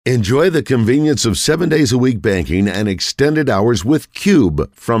Enjoy the convenience of 7 days a week banking and extended hours with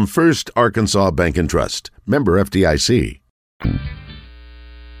Cube from First Arkansas Bank and Trust. Member FDIC.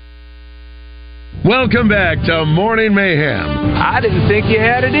 Welcome back to Morning Mayhem. I didn't think you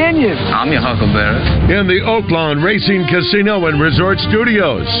had it in you. I'm your huckleberry. In the Oaklawn Racing Casino and Resort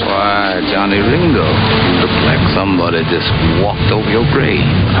Studios. Why, Johnny Ringo, you look like somebody just walked over your grave.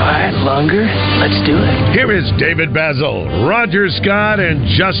 All right, Lunger, let's do it. Here is David Basil, Roger Scott, and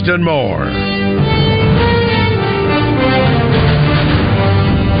Justin Moore.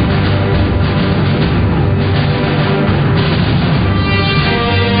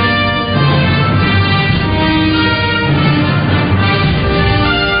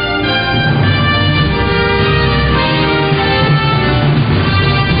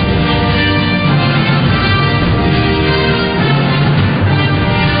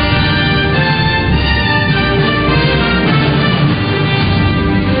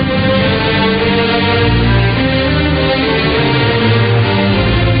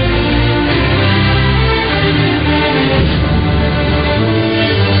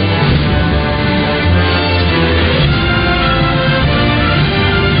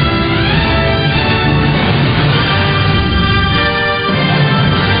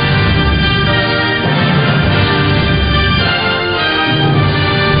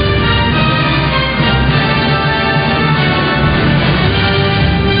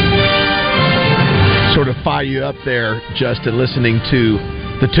 You up there, Justin, listening to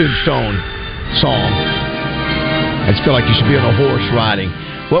the Tombstone song. I just feel like you should be on a horse riding.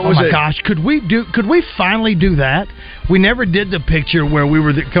 What was it? Oh my gosh, could we finally do that? We never did the picture where we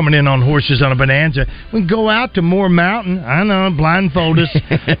were coming in on horses on a bonanza. We go out to Moore Mountain. I know, blindfold us,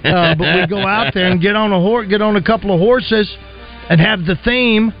 but we go out there and get on a couple of horses, and have the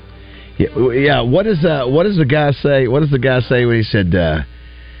theme. Yeah. What does the guy say? What does the guy say when he said?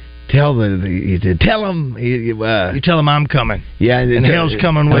 Tell him. You tell him I'm coming. Yeah, and hell's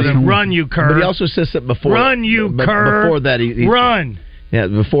coming with him. Run, you cur! But he also says that before. Run, you cur! Before that, he run. Yeah,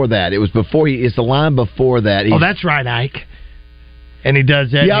 before that, it was before he. It's the line before that. Oh, that's right, Ike. And he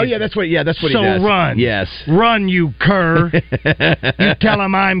does that. Yeah, that's what. Yeah, that's what he does. So run. Yes. Run, you cur! You tell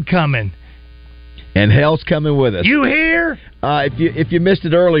him I'm coming. And hell's coming with us. You hear? If you missed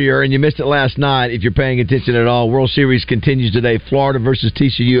it earlier and you missed it last night, if you're paying attention at all, World Series continues today. Florida versus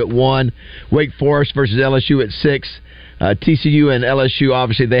TCU at 1. Wake Forest versus LSU at 6. TCU and LSU,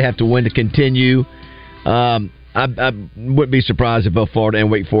 obviously, they have to win to continue. I wouldn't be surprised if both Florida and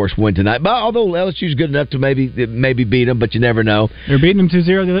Wake Forest win tonight. But although LSU's good enough to maybe beat them, but you never know. They're beating them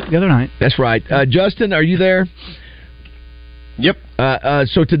 2-0 the other night. That's right. Justin, are you there? Yep.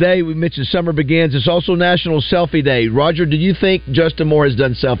 So today we mentioned summer begins. It's also National Selfie Day. Roger, do you think Justin Moore has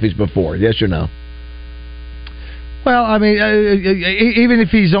done selfies before? Yes or no? Well, I mean, even if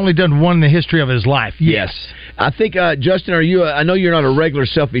he's only done one in the history of his life, yes. I think, Justin, are you? I know you're not a regular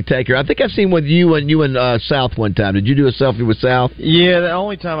selfie taker. I think I've seen with you and South one time. Did you do a selfie with South? Yeah, the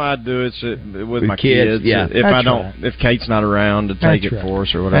only time I do it's with my kids. Yeah, if Kate's not around to take it for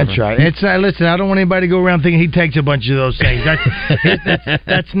us or whatever. That's right. It's listen. I don't want anybody to go around thinking he takes a bunch of those things.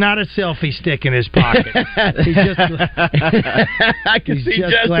 That's not a selfie stick in his pocket. He's just, I can see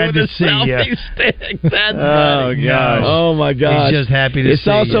Justin with a selfie stick. That's funny. God. Oh my God! He's just happy to see.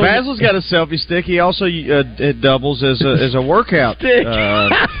 Also, Basil's got a selfie stick. He also it doubles as a workout stick. Oh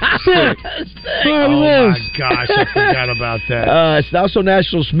my gosh, I forgot about that. It's also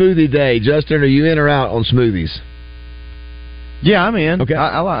National Smoothie Day. Justin, are you in or out on smoothies? Yeah, I'm in. Okay,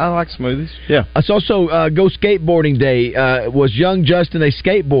 I like smoothies. Yeah. It's also Go Skateboarding Day. Was young Justin a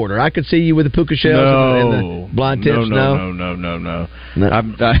skateboarder? I could see you with the puka shells and the blind tips. No.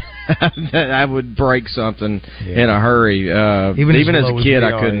 I would break something in a hurry. Even as a kid,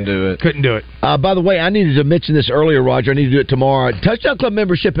 I couldn't do it. Couldn't do it. By the way, I needed to mention this earlier, Roger. I need to do it tomorrow. Touchdown Club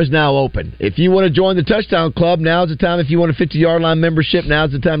membership is now open. If you want to join the Touchdown Club, now's the time. If you want a 50-yard line membership,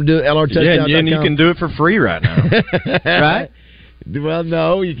 now's the time to do it. LRTouchdown.com. Yeah, and you can do it for free right now. Right? Well,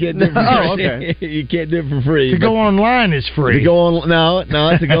 no, you can't do it for free. Oh, okay. You can't do it for free. To go online is free. To go on,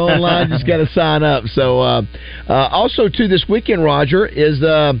 to go online, you just got to sign up. So, also, too, this weekend, Roger, is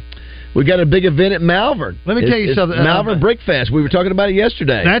we got a big event at Malvern. Let me tell you something. Malvern Brick Fest. We were talking about it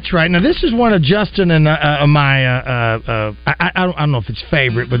yesterday. That's right. Now, this is one of Justin and my, I don't know if it's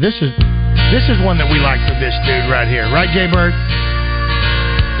favorite, but this is one that we like for this dude right here. Right, Jay Bird?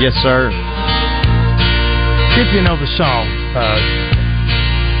 Yes, sir. See if you know the song,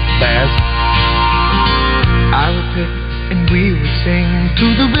 Baz. I would pick and we would sing to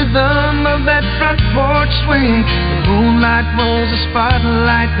the rhythm of that front porch swing. The moonlight was a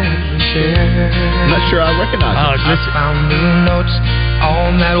spotlight that we shared. I'm not sure I recognize it. I found new notes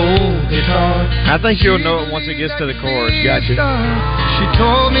on that old guitar. I think you'll know it once it gets to the chorus. Gotcha. She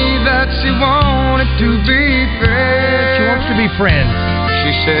told me that she wanted to be friends. She wants to be friends.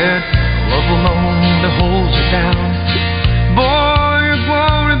 She said, love alone that holds you down. Boy, you're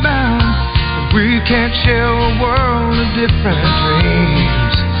glory bound. We can't share a world of different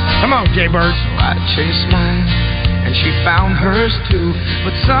dreams. Come on, Jay-Bird. So I chased mine, and she found hers too.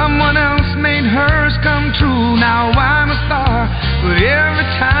 But someone else made hers come true. Now I'm a star, but every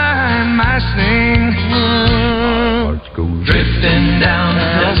time I sing, drifting down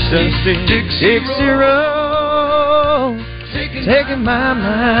the Dixie Road, taking my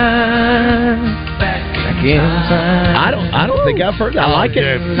mind back in time. I don't think I've heard that. I like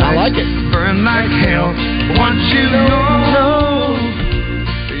it. I like it. Burn like hell. Once you know,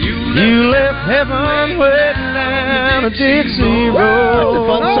 you left heaven waiting down a Dixie Road. That's a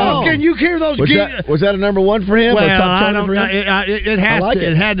fun song. Can you hear those? Was that a number one for him? Well, I don't know.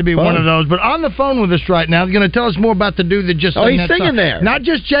 It had to be one of those. But on the phone with us right now, he's going to tell us more about the dude that just sang that song. He's singing there. Not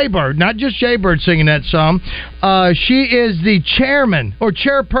just Jay-Bird singing that song. She is the chairman or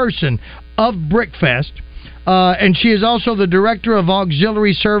chairperson of Brickfest. And she is also the director of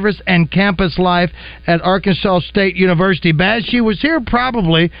auxiliary service and campus life at Arkansas State University. Baz, she was here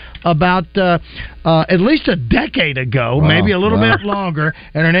probably about at least a decade ago, maybe a little bit longer.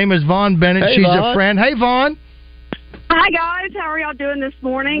 And her name is Vaughn Bennett. She's a friend. Hey, Vaughn. Hi, guys. How are y'all doing this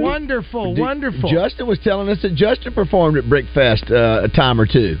morning? Wonderful. Justin was telling us that Justin performed at Brickfest a time or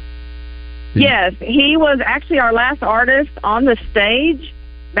two. Yes, he was actually our last artist on the stage.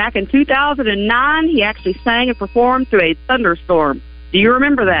 Back in 2009, he actually sang and performed through a thunderstorm. Do you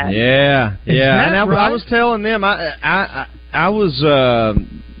remember that? Yeah. And right? I was telling them I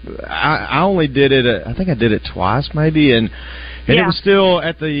only did it. I think I did it twice, maybe, and it was still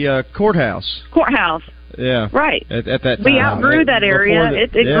at the courthouse. Yeah, right. At that time, we outgrew that area.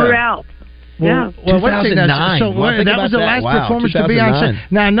 It grew out. Well, 2009. That was the last performance to be on stage.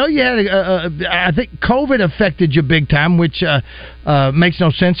 Now, I know you had, I think COVID affected you big time, which makes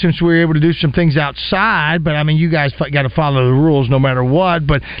no sense since we were able to do some things outside. But, I mean, you guys got to follow the rules no matter what.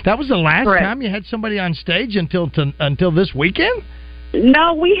 But that was the last time you had somebody on stage until this weekend?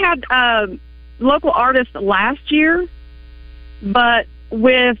 No, we had local artists last year. But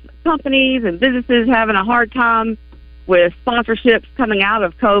with companies and businesses having a hard time with sponsorships coming out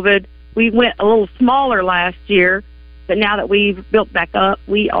of COVID, we went a little smaller last year, but now that we've built back up,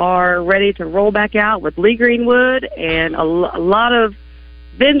 we are ready to roll back out with Lee Greenwood and a lot of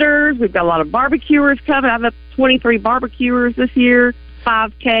vendors. We've got a lot of barbecuers coming. I have up 23 barbecuers this year,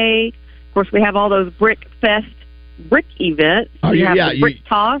 5K. Of course, we have all those brick events. We have the brick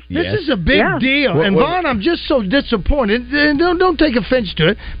toss. This is a big deal. And Vaughn, I'm just so disappointed. And don't take offense to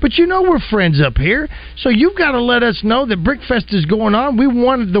it, but you know we're friends up here, so you've got to let us know that Brickfest is going on. We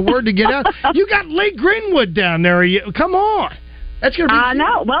wanted the word to get out. You got Lee Greenwood down there. Come on. That's gonna be. I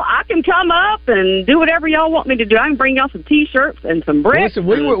know. Well, I can come up and do whatever y'all want me to do. I can bring y'all some T-shirts and some bricks. Listen,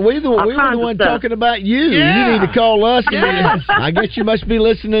 we were the one talking about you. Yeah. You need to call us. I guess you must be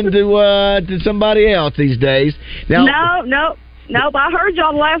listening to somebody else these days. Now, No, but I heard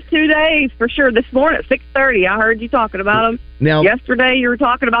y'all the last 2 days for sure. This morning at 6:30, I heard you talking about them. Now, yesterday, you were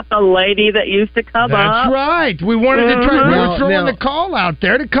talking about the lady that used to come up. That's right. We wanted to try. We were throwing the call out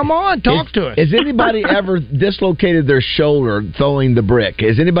there to come on, talk to us. Has anybody ever dislocated their shoulder throwing the brick?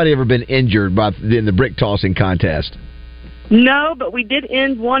 Has anybody ever been injured in the brick tossing contest? No, but we did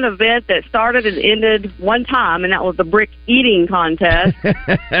end one event that started and ended one time, and that was the brick eating contest.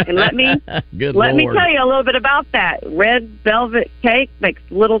 And let me tell you a little bit about that. Red velvet cake makes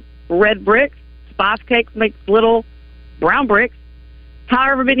little red bricks. Spice cakes makes little brown bricks.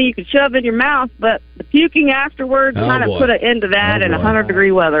 However many you could shove in your mouth, but the puking afterwards kind of put an end to that in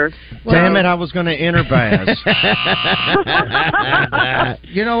 100-degree weather. Damn it, I was going to enter Baz.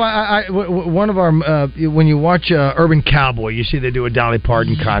 You know, one of our, when you watch Urban Cowboy, you see they do a Dolly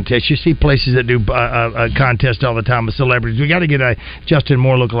Parton contest. You see places that do a contest all the time with celebrities. We got to get a Justin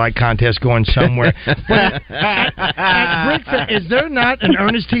Moore lookalike contest going somewhere. But at Brickfest, is there not an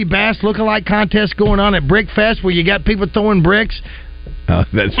Ernest T. Bass lookalike contest going on at Brickfest where you got people throwing bricks? Oh,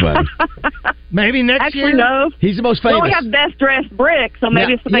 that's funny. Maybe next year? No. He's the most famous. Well, we have Best Dressed Brick, so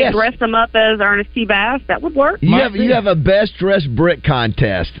maybe if somebody dressed them up as Ernest T. Bass, that would work. You have a Best Dressed Brick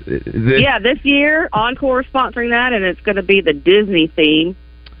contest. Yeah, this year, Encore is sponsoring that, and it's going to be the Disney theme.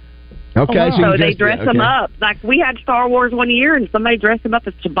 Okay, wow. So they dress them up. Like we had Star Wars one year, and somebody dressed them up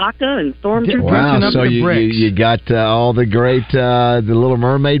as Chewbacca and Stormtrooper. Wow, so you got all the great the Little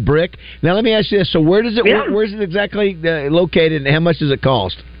Mermaid brick. Now let me ask you this: so where's it exactly located, and how much does it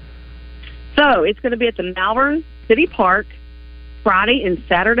cost? So it's going to be at the Malvern City Park Friday and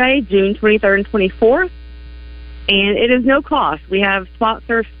Saturday, June 23rd and 24th, and it is no cost. We have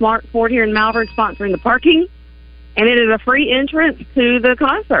sponsor Smart Ford here in Malvern sponsoring the parking, and it is a free entrance to the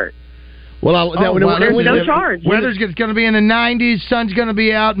concert. Well, there's no charge. Weather's going to be in the 90s. Sun's going to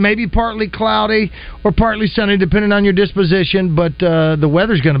be out, maybe partly cloudy or partly sunny, depending on your disposition. But the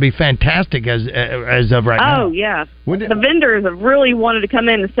weather's going to be fantastic as of right now. Oh, yeah. The vendors have really wanted to come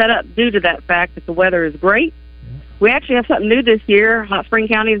in and set up due to that fact that the weather is great. We actually have something new this year. Hot Spring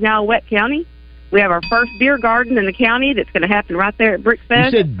County is now a wet county. We have our first beer garden in the county that's going to happen right there at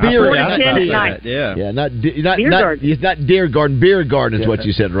Brickfest. You said beer garden. Not deer garden. Beer garden is what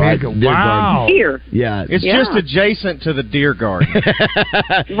you said, right? Wow. Beer. Yeah. It's just adjacent to the deer garden.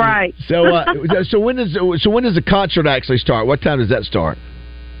 Right. So when does the concert actually start? What time does that start?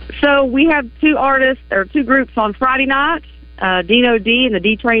 So we have two groups on Friday night, Dino D and the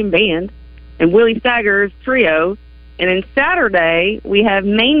D-Train Band, and Willie Stagger's Trio. And then Saturday, we have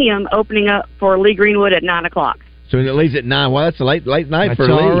Mayhem opening up for Lee Greenwood at 9 o'clock. So it leaves at 9. Well, that's a late night that's for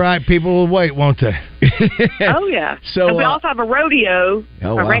Lee. All right. People will wait, won't they? Oh, yeah. So and we also have a rodeo,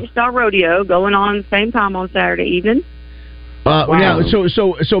 ranch style rodeo, going on the same time on Saturday evening. Wow. Now,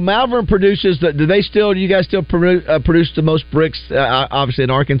 so Malvern produces. Do you guys still produce the most bricks? Obviously in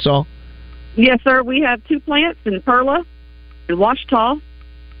Arkansas. Yes, sir. We have 2 plants in Perla and Ouachita.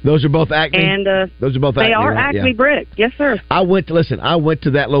 Those are both Acme, and those are both. They Acme, are right? Acme brick. Yes, sir. I went to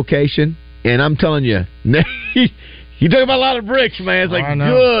that location, and I'm telling you, you talk about a lot of bricks, man. It's like,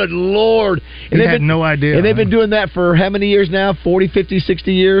 good Lord. And I had no idea. And they've been doing that for how many years now? 40, 50,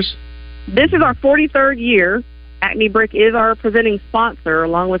 60 years? This is our 43rd year. Acme Brick is our presenting sponsor,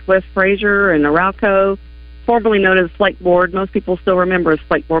 along with West Fraser and Arauco, formerly known as Flakeboard. Most people still remember as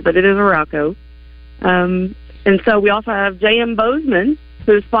Flakeboard, but it is Arauco. And so we also have J.M. Bozeman,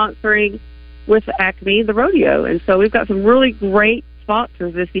 who's sponsoring with Acme, the rodeo. And so we've got some really great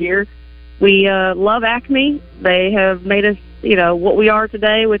sponsors this year. We love Acme. They have made us, what we are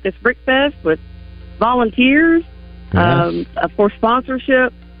today with this Brick Fest, with volunteers, of course,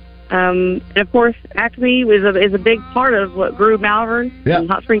 sponsorship. And of course, Acme is a big part of what grew Malvern and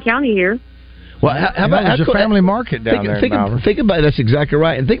Hot Spring County here. Well, how about there's a family market down there? Think about it, that's exactly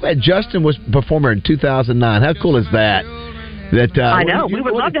right. And think about Justin was performer in 2009. How cool is that? I know. We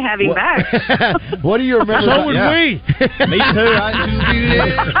would love to have him back. What do you remember? So would we. Me too.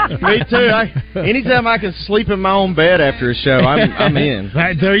 Me too. Anytime I can sleep in my own bed after a show, I'm in.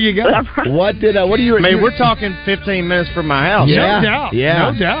 Right, there you go. What do you? I mean, we're talking 15 minutes from my house. Yeah, no doubt.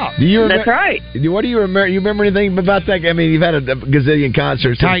 Yeah, no doubt. That's right. What do you remember? You remember anything about that? I mean, you've had a gazillion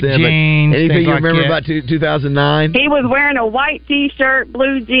concerts. Tight since then, jeans. Anything you remember about 2009? He was wearing a white T-shirt,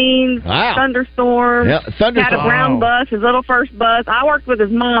 blue jeans, thunderstorm. Yeah, thunderstorm. Had a brown bus, his little first bus. I worked with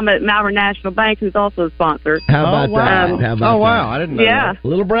his mom at Malvern National Bank, who's also a sponsor. How about that? Wow, I didn't know that.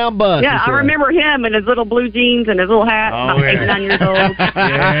 Little brown bus. Yeah, I remember him in his little blue jeans and his little hat, about 8 or 9 years old.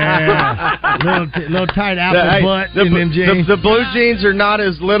 Yeah. little tight apple butt in them jeans. The blue jeans are not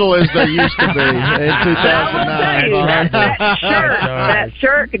as little as they used to be in 2009. That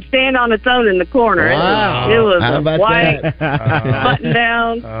shirt could stand on its own in the corner. Wow. It was How about white, that? button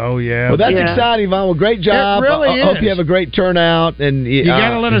down. Oh, yeah. Well, that's exciting, Vaughn. Well, great job. It really is. Hope you have a great turnout. And you got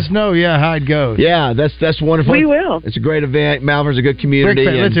to let us know, how it goes. Yeah, that's wonderful. We will. It's a great event. Malvern's a good community.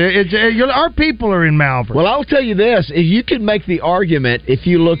 Our people are in Malvern. Well, I'll tell you this. If you could make the argument, if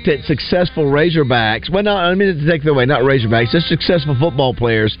you looked at successful Razorbacks, I mean to take that away, not Razorbacks, just successful football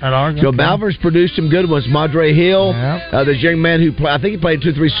players. So Malvern's produced some good ones. Madre Hill, there's a young man who I think he played 2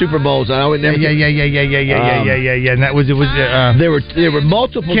 or 3 Super Bowls. I would never. Yeah. And that was there were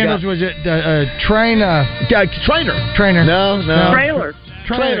multiple. Kendall's was it Trainer? No.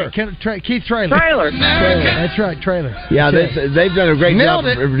 Keith Trailer. That's right, Trailer. Yeah, they've done a great job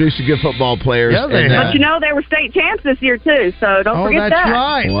of producing good football players. Yeah, but they were state champs this year too, so don't forget that. Oh, that's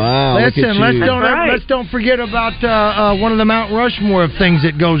right. Wow. Listen, let's don't forget about one of the Mount Rushmore of things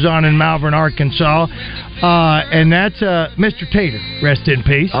that goes on in Malvern, Arkansas. And that's Mr. Tater. Rest in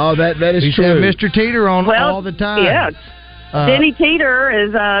peace. Oh, that is true. Mr. Tater on all the time. Yeah. Denny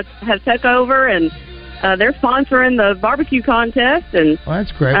Teeter has took over, and they're sponsoring the barbecue contest, and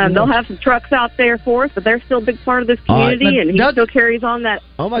that's great. They'll have some trucks out there for us, but they're still a big part of this community, and he still carries on that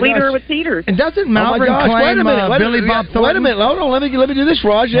leader with Teeters. And doesn't Malvern claim Billy Bob Thornton? Wait a minute, hold on. Let me do this,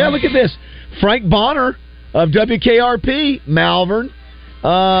 Raj. Yeah, look at this. Frank Bonner of WKRP Malvern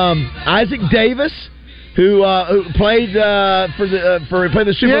Isaac Davis, who played played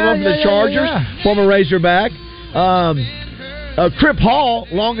the Super Bowl for the Chargers, former Razorback. Crip Hall,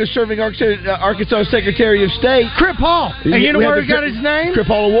 longest-serving Arkansas Secretary of State. Crip Hall. And you know where he got his name? Crip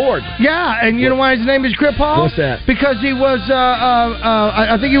Hall Award. Yeah, and you know why his name is Crip Hall? What's that? Because he was,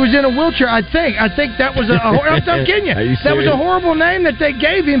 I think he was in a wheelchair, I think that was I'm kidding you. That was a horrible name that they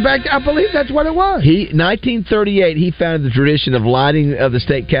gave him back, I believe that's what it was. 1938, he founded the tradition of lighting of the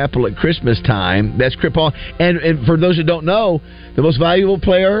state capitol at Christmas time. That's Crip Hall. And for those who don't know, the most valuable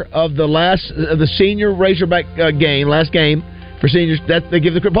player of the senior Razorback last game, for seniors, they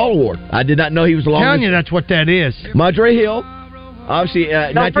give the Crip Hall Award. I did not know he was the longest. I'm telling you, that's what that is. Madre Hill, obviously.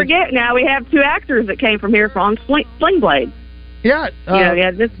 Don't forget, now we have 2 actors that came from here from Sling Blade. Yeah. We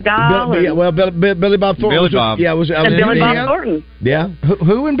had this guy. Billy Bob Thornton. Billy Bob. And Billy Bob Thornton. Yeah.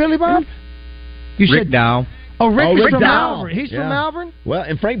 Who and Billy Bob? You said Dow. Oh, Rick from Dow. Malvern. He's from Malvern? Well,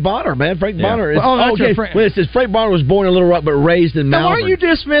 and Frank Bonner, man. Frank Bonner. It says Frank Bonner was born in Little Rock but raised in Malvern. Why are you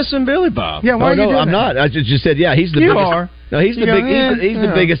dismissing Billy Bob? Yeah, why are you doing I'm that? not. I just said, he's the biggest. You are. No, he's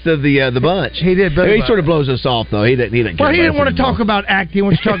the biggest of the bunch. He did. He sort of blows us off, though. He didn't. Well, he didn't want to talk about acting. He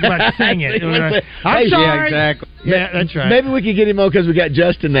wants to talk about singing. I'm sorry. Yeah, exactly. Yeah, that's right. Maybe we could get him on because we got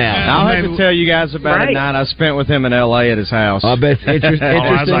Justin now. I'll have to tell you guys about a night I spent with him in L.A. at his house. I bet interesting.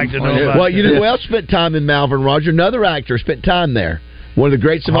 I'd like to know about well, you know who else spent time in Malvern, Roger? Another actor spent time there. One of the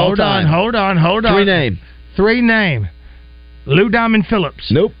greats of all time. Hold on. 3 name. Lou Diamond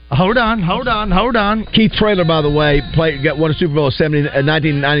Phillips. Nope. Hold on. Keith Traylor, by the way, won a Super Bowl in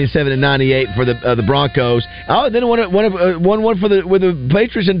 1997 and 98 for the Broncos. Oh, then won one with the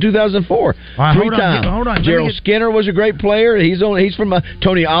Patriots in 2004. Right, 3 times. Hold on. Gerald Skinner was a great player. He's from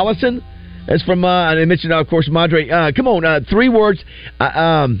Tony Allison. That's from I mentioned, of course, Madre. Come on, 3 words.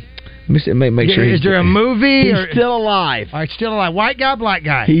 Let me make sure. Is there a movie? He's still alive. All right, still alive. White guy, black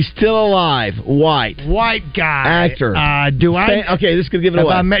guy? He's still alive. White guy. Actor. Okay, this could give it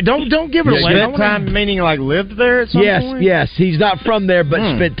away. Don't give it away. Spent time meaning like lived there at some point? Yes. He's not from there, but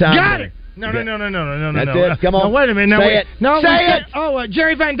spent time Got there. it. No. That's it. Come on. No, wait a minute. Say it. Say it. Oh,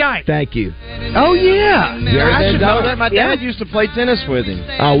 Jerry Van Dyke. Thank you. Oh, yeah. I should know that. My dad used to play tennis with him.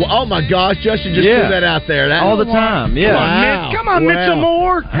 Oh my gosh. Justin just threw that out there. All the time. Yeah. Wow. Come on, Mitchell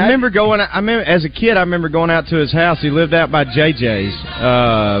Moore. I remember as a kid, I remember going out to his house. He lived out by JJ's.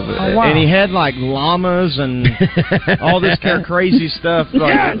 Wow. And he had like llamas and all this kind of crazy stuff.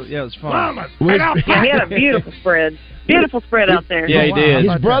 Yeah, it was fun. Llamas. He had a beautiful spread. Beautiful spread out there. Yeah, he did.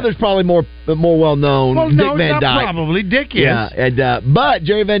 His brother's probably more well known. Well, Dick Van Dyke. Probably Dick is. Yeah, and but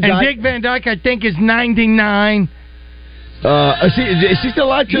Jerry Van Dyke. And Dick Van Dyke, I think, is 99. Is he still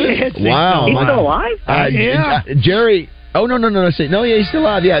alive too? Yes, wow, he's still alive. Yeah, Jerry. Oh no! Yeah, he's still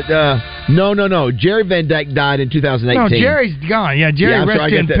alive. Yeah. No. Jerry Van Dyke died in 2018. No, Jerry's gone. Yeah, Jerry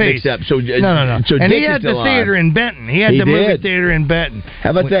rest in peace. Up. So, no. So and Dick he had the alive. theater in Benton. He had the movie theater in Benton.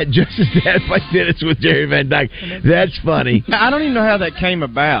 How about that? Justice Dad played tennis with Jerry Van Dyke. That's funny. I don't even know how that came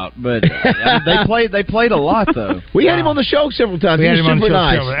about, but they played a lot though. We had him on the show several times. We had him on the show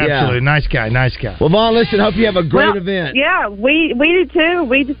nice. Absolutely, nice guy. Well, Vaughn, listen. Hope you have a great event. Yeah, we do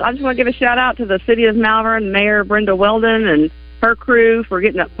too. I just want to give a shout out to the city of Malvern, Mayor Brenda Weldon, and her crew for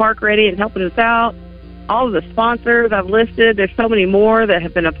getting that park ready and helping us out. All of the sponsors I've listed, there's so many more that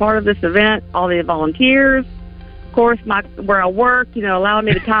have been a part of this event. All the volunteers, of course, where I work, allowing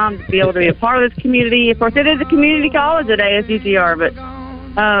me the time to be able to be a part of this community. Of course, it is a community college at ASUGR, but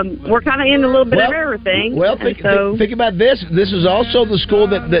we're kind of in a little bit of everything. Well, think about this. This is also the school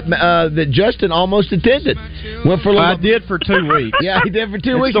that Justin almost attended. Went for I did for 2 weeks. Yeah, he did for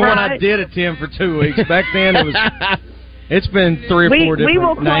 2 weeks. It's the one I did attend for 2 weeks. Back then, it was. It's been 3 or 4 different We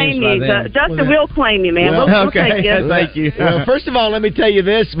will claim you. Justin will claim you, man. We'll take you. Thank you. Well, first of all, let me tell you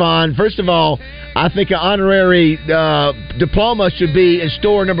this, Vaughn. First of all, I think an honorary diploma should be in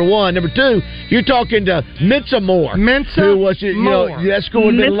store, number 1. Number 2, you're talking to Mensa Moore. Who was, that school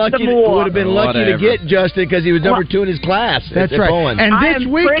would have been lucky to get Justin because he was number 2 in his class. That's right. Bowen. And this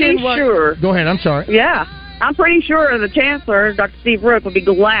weekend, sure. Go ahead. I'm sorry. Yeah. I'm pretty sure the chancellor, Dr. Steve Rook, would be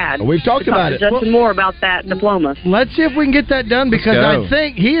glad. We've talked about it. Justin Moore about that diploma. Let's see if we can get that done because I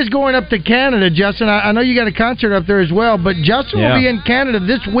think he is going up to Canada, Justin. I know you got a concert up there as well, but Justin will be in Canada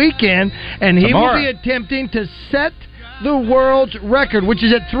this weekend, and he will be attempting to set the world's record, which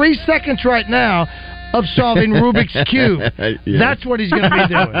is at 3 seconds right now, of solving Rubik's Cube. Yeah. That's what he's going to be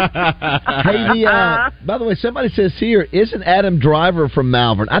doing. Hey, by the way, somebody says here, isn't Adam Driver from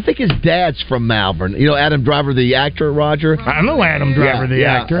Malvern? I think his dad's from Malvern. You know Adam Driver, the actor, Roger? I know Adam Driver, the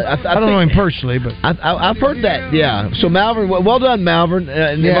actor. I don't know him personally, but... I've heard that, yeah. So Malvern, well done, Malvern.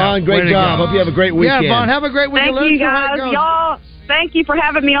 Yvonne, great job. Hope you have a great weekend. Yeah, Yvonne, have a great weekend. Thank you, guys. Y'all, thank you for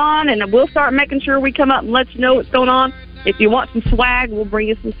having me on, and we'll start making sure we come up and let you know what's going on. If you want some swag, we'll bring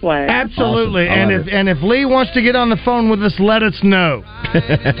you some swag. Absolutely. Awesome. And if Lee wants to get on the phone with us, let us know.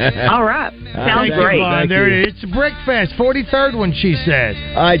 All right. Sounds great. There it is. It's Brickfest, 43rd one, she says.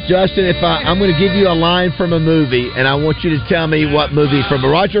 All right, Justin, I'm going to give you a line from a movie, and I want you to tell me what movie from. But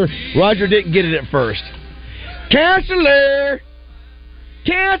Roger didn't get it at first. Counselor!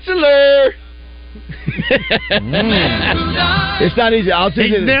 It's not easy.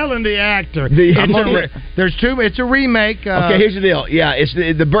 He's nailing the actor. There's two. It's a remake. Okay, here's the deal. Yeah,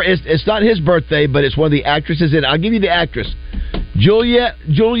 it's not his birthday, but it's one of the actresses in it. I'll give you the actress. Julia.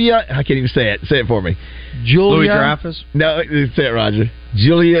 I can't even say it. Say it for me. Louis Dreyfus? No, say it, Roger.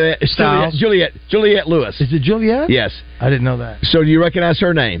 Juliette Lewis. Is it Juliette? Yes. I didn't know that. So do you recognize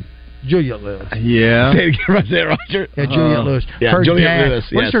her name? Juliette Lewis. Yeah. Say it again right there, Roger. Yeah, Juliette Lewis. Yeah, Juliette Lewis.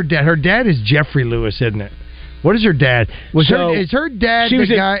 What's her dad? Her dad is Jeffrey Lewis, isn't it? What is her dad? Is her dad the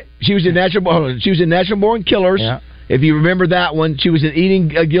guy? She was in Natural Born Killers. Yeah. If you remember that one, she was in Eating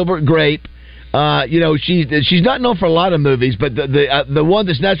Gilbert Grape. She's not known for a lot of movies, but the one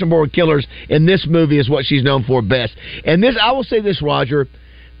that's Natural Born Killers in this movie is what she's known for best. And this, I will say this, Roger,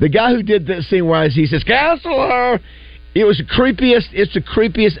 the guy who did the scene where he says, "Counselor," it was the creepiest. It's the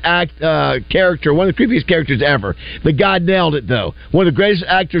creepiest character, one of the creepiest characters ever. The guy nailed it, though. One of the greatest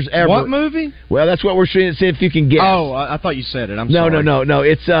actors ever. What movie? Well, that's what we're trying to see if you can guess. Oh, I thought you said it. I'm sorry. No.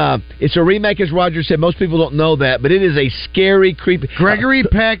 It's a remake, as Roger said. Most people don't know that, but it is a scary, creepy. Gregory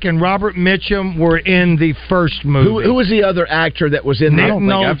Peck and Robert Mitchum were in the first movie. Who was the other actor that was in there?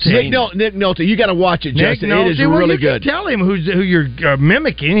 Nick Nolte. You got to watch it, Justin. It is really good. Tell him who you're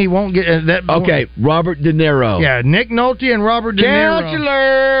mimicking. He won't get that. Okay, Robert De Niro. Yeah, Nick Nolte and Robert De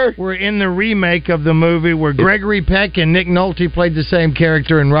Niro were in the remake of the movie where Gregory Peck and Nick Nolte played the same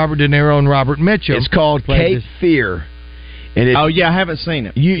character, and Robert De Niro and Robert Mitchum. It's called Cape Fear. And I haven't seen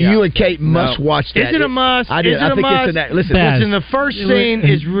it. You and Kate must watch that. Is it a must? I think it's an. Listen, the first scene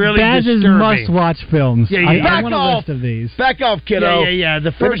is really Baz's disturbing. must-watch films. Yeah. I want a list of these. Back off, kiddo. Yeah.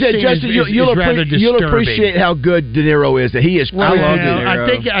 The first scene Justin, is rather disturbing. You'll appreciate how good De Niro is. That he is. Well, I love De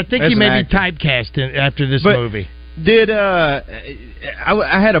Niro. I think he may be typecast after this movie.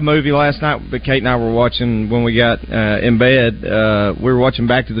 I had a movie last night that Kate and I were watching when we got in bed. We were watching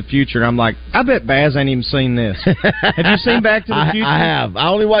Back to the Future, and I'm like, I bet Baz ain't even seen this. Have you seen Back to the Future? I have. I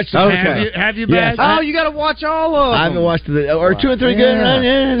only watched. Have you, Baz? Yes, you got to watch all of them. I haven't watched or 2 and 3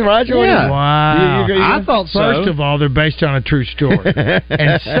 good. Roger. Yeah. Wow. I thought so. First of all, they're based on a true story,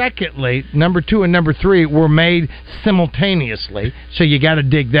 and secondly, number 2 and number 3 were made simultaneously. So you got to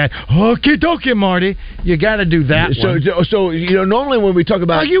dig that. Okie dokie, Marty. You got to do that. So normally when we talk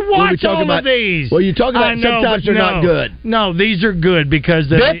about you watch all of these. Well, you talk about sometimes they're not good. No, these are good because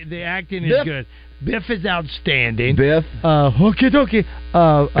the acting is good. Biff is outstanding. Biff. Okie dokie.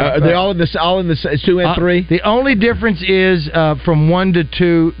 Are they all in the 2 and 3? The only difference is from 1 to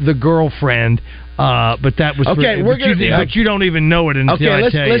 2, the girlfriend. But that was okay. But you don't even know it until I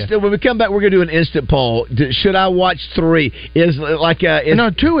tell you. When we come back, we're going to do an instant poll. Should I watch 3?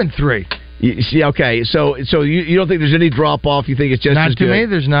 No, 2 and 3. You see, okay, so you don't think there's any drop off? You think it's just not as good? Not to me.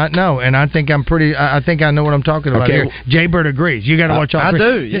 There's not. No, and I think I think I know what I'm talking about here. Jay Bird agrees. You got to watch all 3. I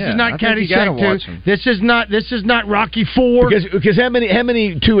do. This is not Caddyshack 2. This is not Rocky 4. Because how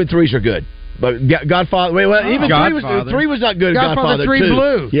many 2 and 3s are good? But Godfather. Even Godfather. 3 was not good. Godfather 3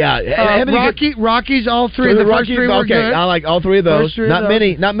 blew. Yeah. Rocky's all 3. The first 3 were good. I like all 3 of those. Not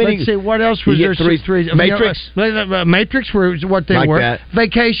many. Let's see, what else was there? 3. Matrix. Matrix were what they were. That.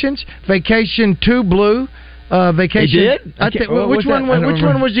 Vacation 2 blew. Vacation. They did? Which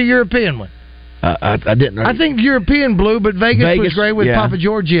one was the European one? I didn't. I think European blew, but Vegas was great with Papa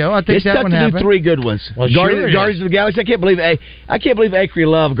Giorgio. I think that one happened. It's tough to do 3 good ones. Well, Guardians of the Galaxy. I can't believe Acri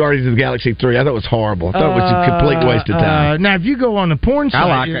loved Guardians of the Galaxy 3. I thought it was horrible. I thought it was a complete waste of time. Now, if you go on the porn site, I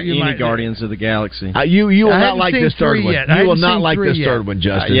like any Guardians of the Galaxy. You will not like this third one. You will not like this third one,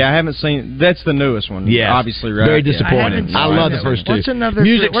 Justin. I haven't seen. That's the newest one. Yeah, obviously, right. Very disappointing. I love the first 2. What's another?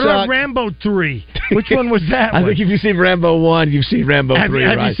 Music what about Rambo 3? Which one was that? I think if you've seen Rambo 1, you've seen Rambo 3.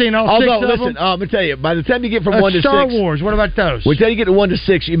 Have you seen all 6 of them? I'm gonna tell you. By the time you get from 1 to 6, Star Wars. What about those? By the time you get to 1 to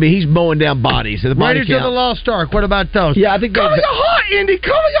 6, I mean he's mowing down bodies. The body Raiders of the count. Lost Ark. What about those? Yeah, I think Call you hot, Indy.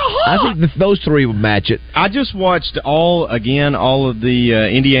 Call you hot. I think those 3 would match it. I just watched all of the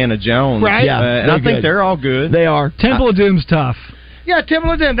Indiana Jones. Right. Yeah, and I think good. they're all good. They are. Temple of Doom's tough. Yeah,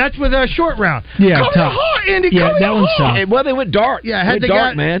 Temple of Doom. That's with a short round. Yeah, call tough. you hot, Indy. Yeah, call that you one's hot. tough. Well, they went dark. Yeah, had went the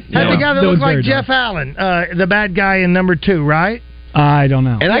dark, guy, man. Had the guy that That was looked like very Jeff dark. Allen, the bad guy in number 2, right? I don't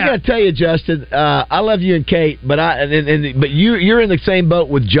know. And I got to tell you, Justin, I love you and Kate, but you're in the same boat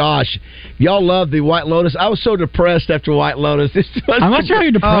with Josh. Y'all love the White Lotus. I was so depressed after White Lotus. I'm not sure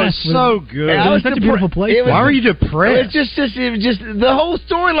you're depressed. Oh, so good. It was such a beautiful place. Why were you depressed? It was just the whole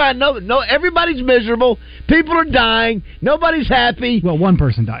storyline. No, everybody's miserable. People are dying. Nobody's happy. Well, one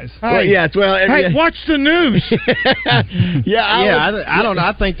person dies. Well, yeah, Hey, watch the news. I don't know.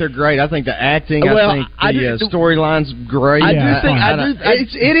 I think they're great. I think the acting. Well, I think the storyline's great.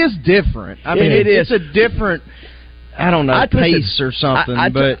 It is different. I mean, it's a different. I don't know, pace or something.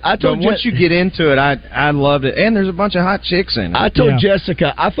 But once you get into it, I loved it. And there's a bunch of hot chicks in it. I told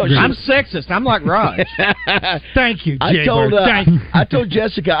Jessica, I thought I'm sexist. I'm like Raj. Thank you, I told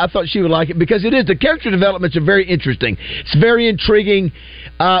Jessica I thought she would like it because it is the character developments are very interesting. It's very intriguing.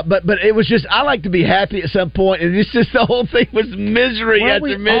 But it was just I like to be happy at some point, and it's just the whole thing was misery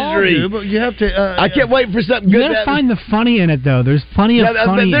after misery. All do, but you have to. I kept waiting for something You good. gotta find the funny in it, though. There's plenty of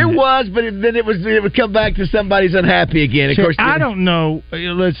funny. There in it. was, but then it would come back to somebody's unhappy again. Of course, I don't know.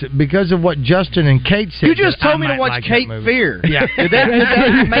 Listen, because of what Justin and Kate said. You just told me to watch Cape Fear. Yeah, did that make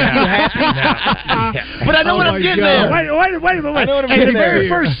you happy? But I know what I'm getting there. Wait a minute. I know what I'm And the getting very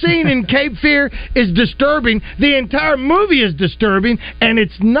there. first scene in Cape Fear is disturbing. The entire movie is disturbing, and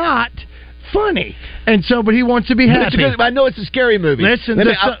it's not funny. And so, but he wants to be happy. I know it's a scary movie. Listen, you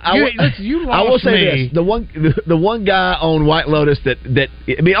lost I will say me. this: the one guy on White Lotus that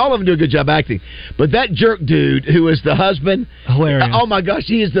I mean, all of them do a good job acting, but that jerk dude who is the husband, hilarious. Oh my gosh,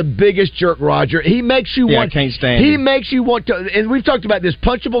 he is the biggest jerk, Roger. He makes you want. I can't stand He him. makes you want to. And we've talked about this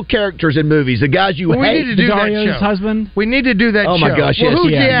punchable characters in movies. The guys you We hate. need to do that Dario's show. husband. We need to do that. Oh show. my gosh, Well, yes,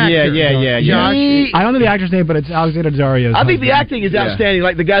 who's the actor? Yeah. I don't know the actor's name, but it's Alexander Dario's. I think the husband. acting is outstanding.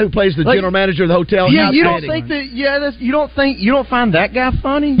 Like the guy who plays the general manager of the hotel. Yeah, you don't outstanding. think that? Yeah, you don't find that guy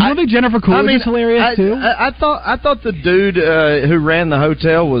funny? You don't think Jennifer Coolidge is hilarious too? I thought the dude who ran the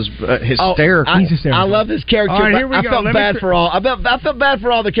hotel was hysterical. He's hysterical. I love his character. All right, but here we I go. felt bad for all. I felt bad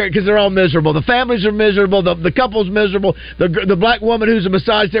for all the characters because they're all miserable. The families are miserable. The couple's miserable. The black woman who's a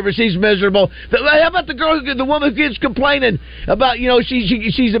massage therapist, she's miserable. How about the girl, the woman who keeps complaining about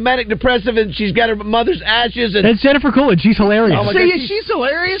she's a manic depressive and she's got her mother's ashes and It's Jennifer Coolidge. She's hilarious. Oh my God, she's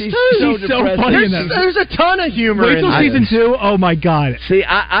hilarious she's too. so She's so depressing. funny in that. There's a ton of humor Wait in till that. season 2. Oh my God. See,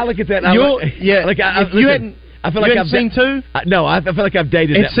 I look at that. And You hadn't. I feel You like hadn't I've seen 2? No, I feel like I've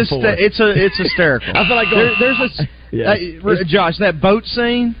dated It's that before. it's hysterical. I feel like there's a Josh, that boat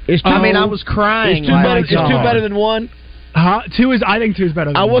scene. It's I was crying. It's two better than one. I think 2 is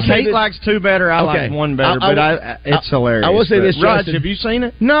better than I will 1. say Kate this- likes 2 better. I Okay. like 1 better, it's hilarious. I will say this, Raj, Justin. have you seen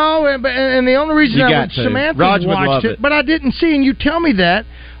it? No, and the only reason You got to. Samantha Raj would watched love it, but I didn't see, and you tell me that.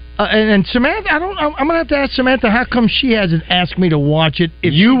 And Samantha, I'm going to have to ask Samantha how come she hasn't asked me to watch it.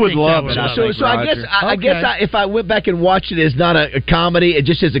 If You she would thinks love I would it, I love think. So I guess Okay. if I went back and watched it as not a comedy, it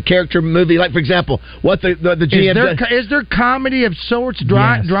just as a character movie. Like for example, what the GM does. Is there comedy of sorts? It's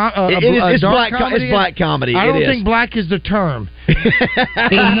black comedy. I don't It is. think black is the term.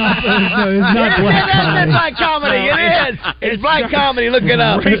 It's not That's black comedy. black comedy. It is. It's black comedy. Look it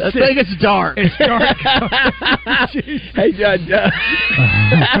up. I think it's dark. It's dark. Hey,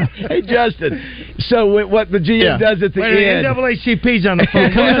 hey, Justin. So what the GM does at the Wait, end? NAACP's on the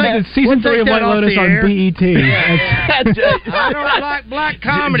phone. Season 3 of White Lotus on BET. I don't like black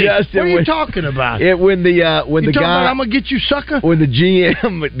comedy. Justin, what are you talking about? When the you guy, talking about I'm gonna get you, sucker? when the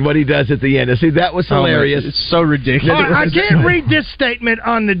GM, what he does at the end. And see, that was hilarious. It's so ridiculous. All right, I can't read this statement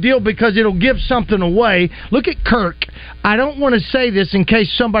on the deal because it'll give something away. Look at Kirk. I don't want to say this in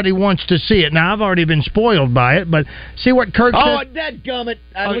case somebody wants to see it. Now, I've already been spoiled by it, but see what Kirk Oh, said? dadgummit.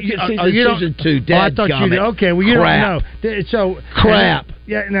 I Oh, looked you- at oh, you don't- season 2. Oh, I thought you did. Okay, well, you Crap. don't know. So Crap.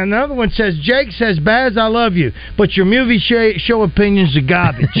 Yeah, and another one says, Jake says, Baz, I love you, but your movie show opinions are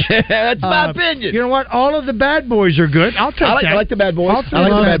garbage. That's my opinion. You know what? All of the bad boys are good. I'll take that. I like the Bad Boys. All three I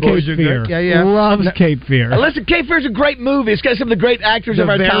like of the the Bad bad Boys. boys are good. Yeah. Loves Cape Fear. Listen, Cape Fear's a great movie. It's got some of the great actors The of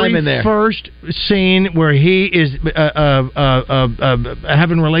our time in very there. first scene where he is having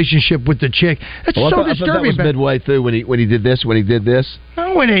a relationship with the chick. That's Well, so I thought that disturbing. was midway through when he did this.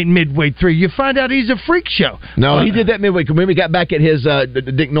 No, it ain't midway through. You find out he's a freak show. No, he did that midway. Remember, he got back at his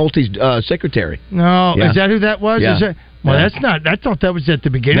Dick Nolte's secretary. No, Yeah. is that who that was? Yeah. Is that, Well, that's not. I thought that was at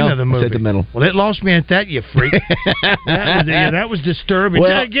the beginning of the movie. It's at the middle. Well, it lost me at that, you freak. that was disturbing.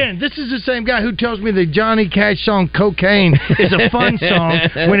 Well, again, this is the same guy who tells me the Johnny Cash song "Cocaine" is a fun song.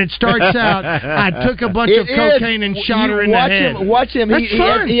 When it starts out, I took a bunch of cocaine and shot her in the head. Watch him.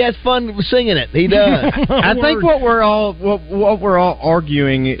 He has fun singing it. He does. I think what we're all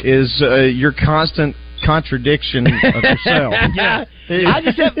arguing is your constant contradiction of yourself. Yeah.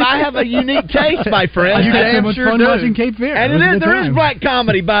 I have a unique taste, my friend. You had so much fun watching Cape Fear. And there is black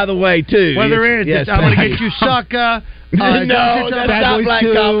comedy, by the way, too. Well, there is. Yes, I'm going to get you, sucker. No, that's not black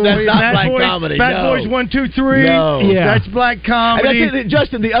comedy. That's not black comedy. Bad Boys 1, 2, 3. No. Yeah. That's black comedy. And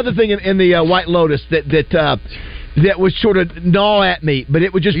Justin, the other thing in the White Lotus that was sort of gnaw at me, but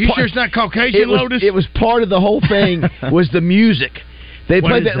it was just. Are you sure it's not Caucasian Lotus? It was part of the whole thing. Was the music. They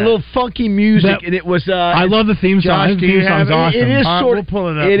played that little funky music, and it was. I love the theme song. The theme song's awesome. It is sort of. We'll pull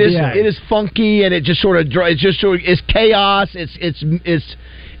it up. It is funky, and it just sort of. It's chaos. It's.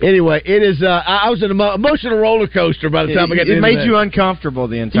 Anyway, it is. I was an emotional roller coaster by the time I got to it. It made you uncomfortable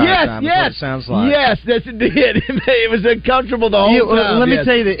the entire time. Yes, it sounds like. Yes, yes, it did. It was uncomfortable the whole time. Let me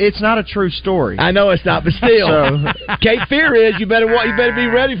tell you that it's not a true story. I know it's not, but still, Cape Fear is. You better be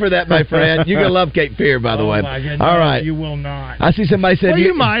ready for that, my friend. You're gonna love Cape Fear, by the way. My goodness, all right, you will not. I see somebody said. Well,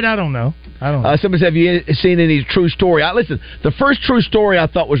 you might. I don't know. Somebody said, have you seen any true story? Listen, the first true story I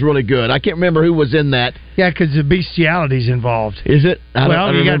thought was really good. I can't remember who was in that. Yeah, because the bestiality's involved. Is it? I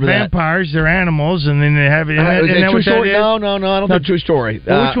you got vampires, they're animals, and then they have it. Isn't that what that is? No, I don't think true story.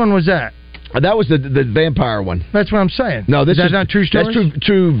 Well, which one was that? That was the vampire one. That's what I'm saying. No, is that not true story? That's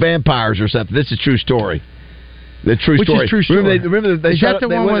true vampires or something. This is true story. The true Which story. Is true story? Remember they shot that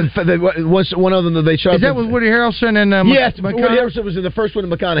the one one of them that they shot. Is that with Woody Harrelson and yes, Woody Harrelson was in the first one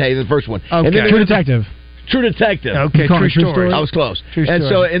and McConaughey in the first one. Okay. And then True Detective. True Detective. Okay, true story. I was close. True story. And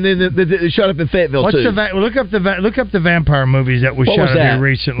so, and then they shot up in Fayetteville too. Look up the vampire movies that was shot up here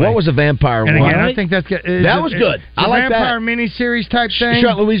recently. What was the vampire one? And again, I think that was good. I like that. Vampire miniseries type thing.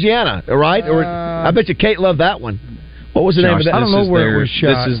 Shot in Louisiana, right? Or I bet you Kate loved that one. What was the name of that? I don't know where it was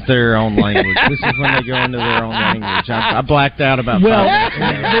shot. This is their own language. This is when they go into their own language. I blacked out about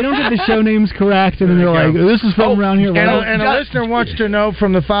they don't get the show names correct, and then they're like, this is from around here. And a listener wants to know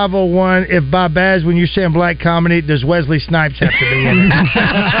from the 501 if by Baz, when you're saying black comedy, does Wesley Snipes have to be in it?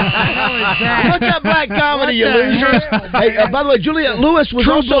 What's that black comedy, you loser? Hey, by the way, Juliette Lewis was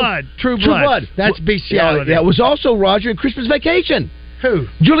True Blood. That's bestiality. Yeah, it was also Roger in Christmas Vacation. Who?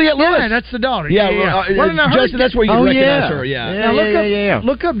 Juliette Lewis. Yeah, that's the daughter. Yeah. Justin, that's where you recognize her. Yeah.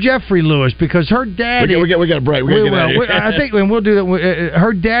 Look up Jeffrey Lewis because her daddy. We got a break. I think we'll do that.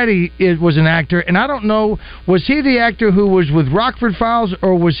 Her daddy was an actor, and I don't know, was he the actor who was with Rockford Files,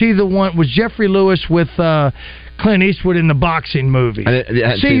 or was he the one? Was Jeffrey Lewis with Clint Eastwood in the boxing movie?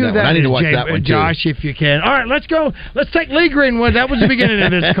 See who that is. I need to watch that one too. Josh, if you can. All right, let's go. Let's take Lee Greenwood. That was the beginning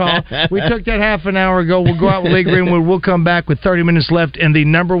of this call. We took that half an hour ago. We'll go out with Lee Greenwood. We'll come back with 30 minutes left in the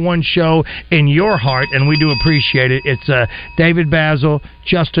number one show in your heart, and we do appreciate it. It's David Basil,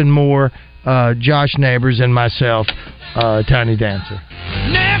 Justin Moore, Josh Neighbors, and myself, Tiny Dancer.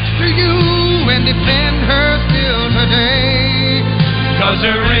 Next to you and defend her still today, 'cause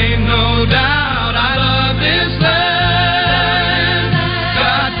there ain't no doubt I love this land.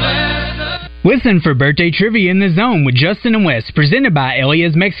 God bless the... Listen for Birthday Trivia in the Zone with Justin and Wes, presented by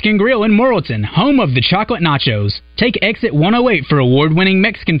Elia's Mexican Grill in Morrilton, home of the chocolate nachos. Take exit 108 for award-winning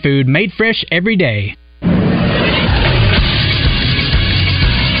Mexican food made fresh every day.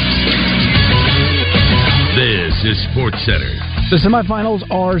 This is Sports Center. The semifinals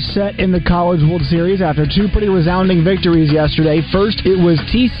are set in the College World Series after two pretty resounding victories yesterday. First, it was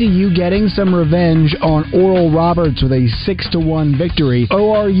TCU getting some revenge on Oral Roberts with a 6-1 victory.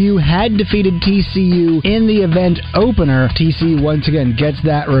 ORU had defeated TCU in the event opener. TCU once again gets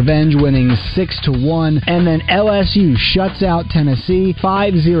that revenge, winning 6-1. And then LSU shuts out Tennessee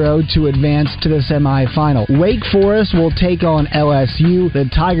 5-0 to advance to the semifinal. Wake Forest will take on LSU. The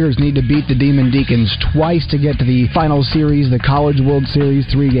Tigers need to beat the Demon Deacons twice to get to the final series, the College World Series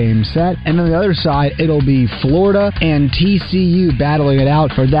 3-game set. And on the other side, it'll be Florida and TCU battling it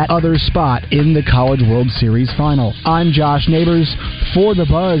out for that other spot in the College World Series final. I'm Josh Neighbors for the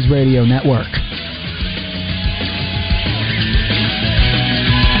Buzz Radio Network.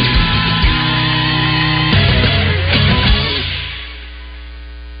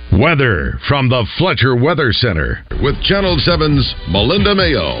 Weather from the Fletcher Weather Center with Channel 7's Melinda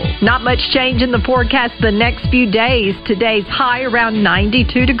Mayo. Not much change in the forecast the next few days. Today's high around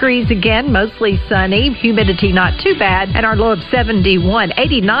 92 degrees again, mostly sunny. Humidity not too bad, and our low of 71.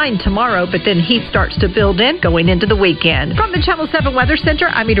 89 tomorrow, but then heat starts to build in going into the weekend. From the Channel 7 Weather Center,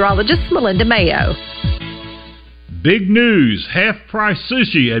 I'm meteorologist Melinda Mayo. big news, half-price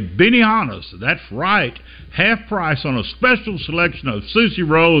sushi at Benihana's. That's right, half price on a special selection of sushi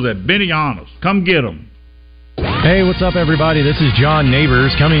rolls at Benihana's. Come get them. Hey, what's up, everybody? This is John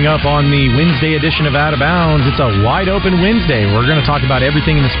Neighbors. Coming up on the Wednesday edition of Out of Bounds, it's a wide-open Wednesday. We're going to talk about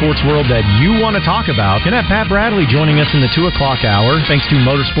everything in the sports world that you want to talk about. Going to have Pat Bradley joining us in the 2 o'clock hour, thanks to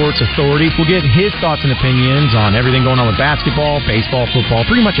Motorsports Authority. We'll get his thoughts and opinions on everything going on with basketball, baseball, football,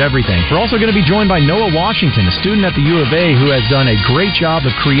 pretty much everything. We're also going to be joined by Noah Washington, a student at the U of A who has done a great job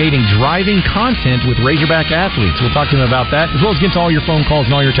of creating driving content with Razorback athletes. We'll talk to him about that, as well as get to all your phone calls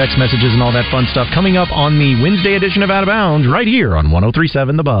and all your text messages and all that fun stuff coming up on the Wednesday edition of Out of Bounds right here on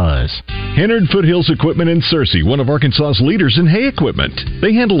 103.7 The Buzz. Hennard Foothills Equipment in Searcy, one of Arkansas's leaders in hay equipment.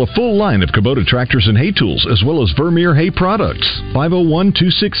 They handle a full line of Kubota tractors and hay tools, as well as Vermeer hay products.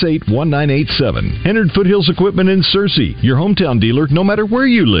 501-268-1987. Hennard Foothills Equipment in Searcy, your hometown dealer no matter where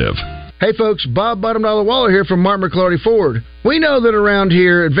you live. Hey folks, Bob Bottom Dollar Waller here from Mark McClarty Ford. We know that around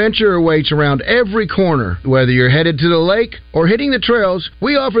here, adventure awaits around every corner. Whether you're headed to the lake or hitting the trails,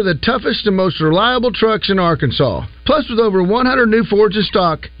 we offer the toughest and most reliable trucks in Arkansas. Plus, with over 100 new Fords in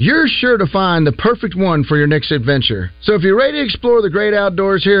stock, you're sure to find the perfect one for your next adventure. So if you're ready to explore the great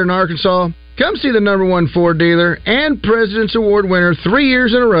outdoors here in Arkansas, come see the #1 Ford dealer and President's Award winner 3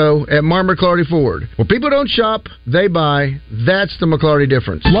 years in a row at Mark McClarty Ford. Where people don't shop, they buy. That's the McClarty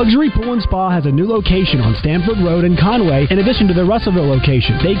difference. Luxury Pool and Spa has a new location on Stanford Road in Conway, in addition to their Russellville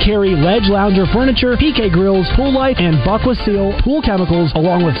location. They carry Ledge Lounger furniture, PK Grills, Pool Light, and Buckwa Seal pool chemicals,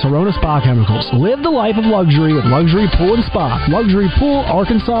 along with Serona Spa chemicals. Live the life of luxury with Luxury Pool and Spa.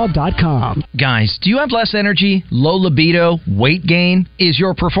 LuxuryPoolArkansas.com. Guys, do you have less energy, low libido, weight gain? Is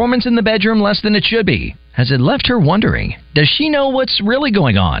your performance in the bedroom less than it should be? Has it left her wondering, does she know what's really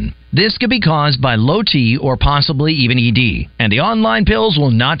going on? This could be caused by low T or possibly even ED, and the online pills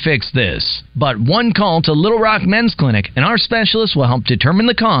will not fix this. But one call to Little Rock Men's Clinic, and our specialists will help determine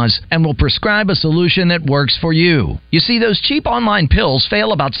the cause and will prescribe a solution that works for you. You see, those cheap online pills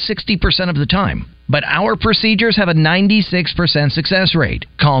fail about 60% of the time. But our procedures have a 96% success rate.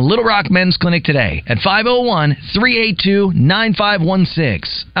 Call Little Rock Men's Clinic today at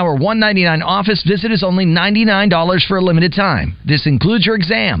 501-382-9516. Our $199 office visit is only $99 for a limited time. This includes your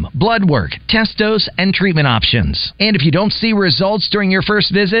exam, blood work, test dose, and treatment options. And if you don't see results during your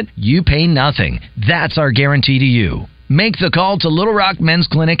first visit, you pay nothing. That's our guarantee to you. Make the call to Little Rock Men's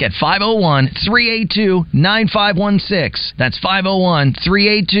Clinic at 501-382-9516. That's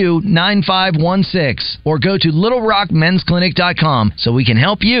 501-382-9516. Or go to littlerockmensclinic.com so we can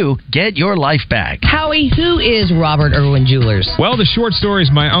help you get your life back. Howie, who is Robert Irwin Jewelers? Well, the short story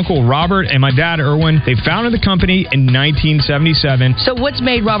is my uncle Robert and my dad Irwin. They founded the company in 1977. So what's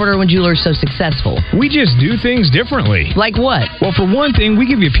made Robert Irwin Jewelers so successful? We just do things differently. Like what? Well, for one thing, we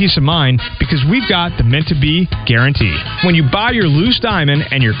give you peace of mind because we've got the meant to be guarantee. When you buy your loose diamond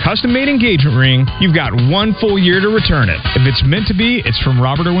and your custom-made engagement ring, you've got 1 full year to return it. If it's meant to be, it's from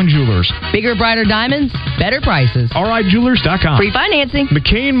Robert Irwin Jewelers. Bigger, brighter diamonds, better prices. RIJewelers.com. Free financing.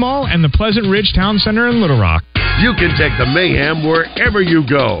 McCain Mall and the Pleasant Ridge Town Center in Little Rock. You can take the Mayhem wherever you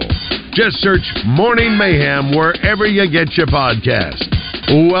go. Just search Morning Mayhem wherever you get your podcast.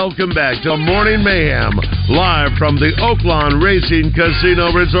 Welcome back to Morning Mayhem, live from the Oaklawn Racing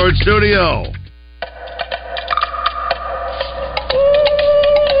Casino Resort Studio.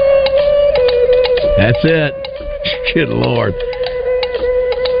 That's it. Good Lord.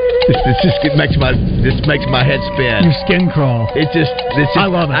 This makes my head spin. Your skin crawl. I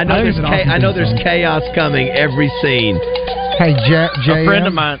love it. I know there's chaos coming every scene. Hey, Jay, a friend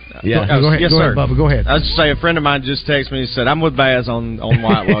of mine. Yeah, go ahead, yes, go sir. ahead, Bubba. Go ahead. I was just saying, a friend of mine just texted me and said, "I'm with Baz on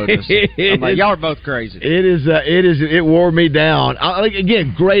White Lotus." I'm like, y'all are both crazy. It wore me down.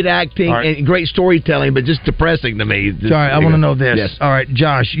 Again, great acting and great storytelling, but just depressing to me. Sorry, I want to know this. Yes. All right,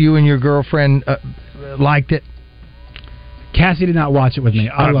 Josh, you and your girlfriend liked it. Cassie did not watch it with me.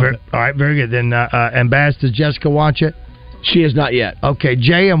 I love it. All right, very good. Then, and Baz, does Jessica watch it? She has not yet. Okay,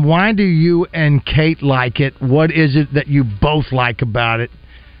 J.M., why do you and Kate like it? What is it that you both like about it?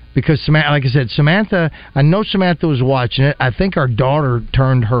 Because, like I said, Samantha, I know Samantha was watching it. I think our daughter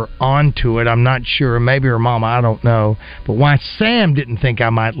turned her on to it. I'm not sure. Maybe her mama, I don't know. But why Sam didn't think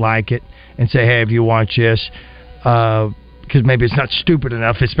I might like it and say, hey, have you watched this? Because maybe it's not stupid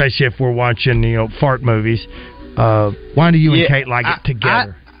enough, especially if we're watching, fart movies. Why do you and Kate like it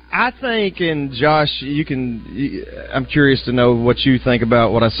together? I think, and Josh, I'm curious to know what you think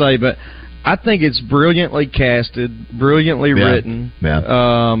about what I say, but I think it's brilliantly casted, brilliantly written.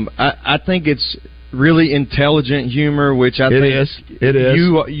 Yeah. I think it's really intelligent humor, which I think it is.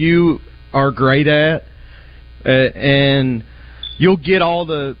 You are great at, and you'll get all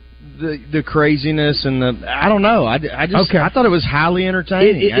the the craziness and the I don't know. I thought it was highly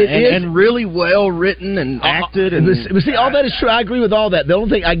entertaining and really well written and acted. But see, all that is true. I agree with all that. The only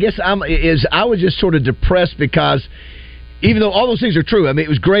thing I guess I was just sort of depressed because even though all those things are true, I mean, it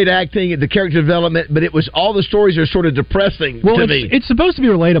was great acting, the character development, but it was all the stories are sort of depressing to me. It's supposed to be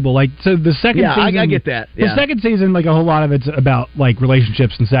relatable. Like, so the second season... I get that. The second season, like, a whole lot of it's about, like,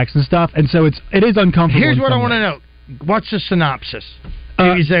 relationships and sex and stuff, and so it is uncomfortable. Here's what I want to know. What's the synopsis?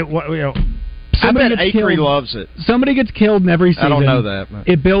 You say, I bet Avery loves it. Somebody gets killed in every season. I don't know that. But.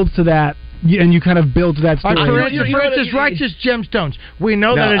 It builds to that. And you kind of build to that story. For instance, Righteous Gemstones. We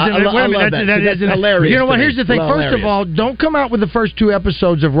know that is hilarious. You know what? Here's the thing. First of all, don't come out with the first 2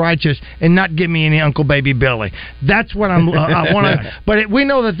 episodes of Righteous and not give me any Uncle Baby Billy. That's what I want to. But we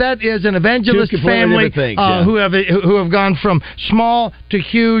know that is an evangelist family who have gone from small to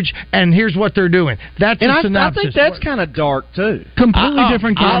huge, and here's what they're doing. That's a synopsis. I think that's kind of dark too. Completely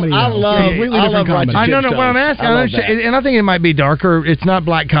different comedy. I love Righteous Gemstones. I know what I'm asking. And I think it might be darker. It's not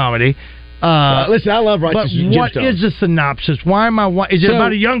black comedy. Listen, I love Righteous Gemstones. What is the synopsis? Why am I? Is it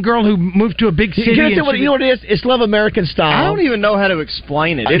about a young girl who moved to a big city? You know what it is? It's Love American Style. I don't even know how to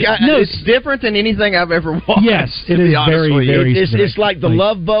explain it. It's different than anything I've ever watched. Yes, it is very, very. It's like the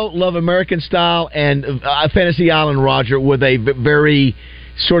Love Boat, Love American Style, and Fantasy Island, Roger, with a very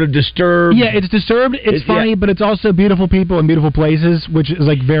sort of disturbed. Yeah, it's disturbed. It's funny, but it's also beautiful people and beautiful places, which is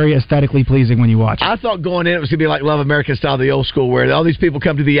like very aesthetically pleasing when you watch it. I thought going in it was going to be like Love American Style, the old school, where all these people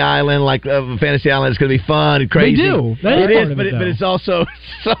come to the island, like Fantasy Island. It's going to be fun and crazy. They do. It is, but it's also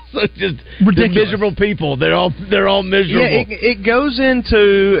just ridiculous. Miserable people. They're all miserable. Yeah, it goes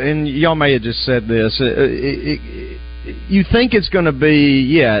into, and y'all may have just said this. You think it's going to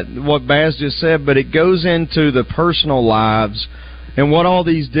be what Baz just said, but it goes into the personal lives and what all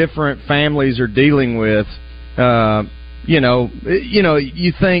these different families are dealing with. You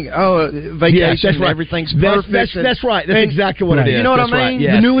think, vacation, everything's perfect. That's right. That's exactly what it is. You know what I mean? Right,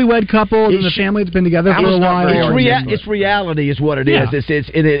 yes. The newlywed couple and the family that's been together for a while. It's reality is what it is.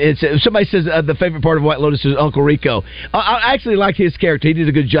 It's somebody says the favorite part of White Lotus is Uncle Rico. I actually liked his character. He did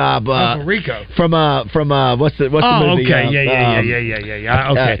a good job. Uncle Rico from what's the movie? Okay,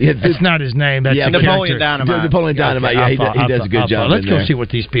 yeah. Okay, it's not his name. That's Napoleon Dynamite. Napoleon Dynamite. Yeah, he does a good job. Let's go see what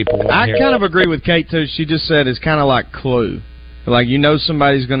these people want. I kind of agree with Kate too. She just said it's kind of like Clue. Like,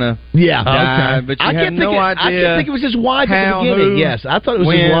 somebody's going to die, but you have no idea. I didn't think it was his wife at the beginning. Yes, I thought it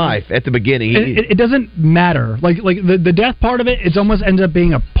was his wife at the beginning. It doesn't matter. Like the death part of it almost ends up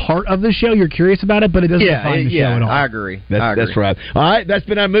being a part of the show. You're curious about it, but it doesn't define the show at all. I agree. That's right. All right, that's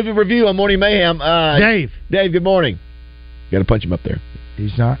been our movie review on Morning Mayhem. Dave, good morning. Got to punch him up there.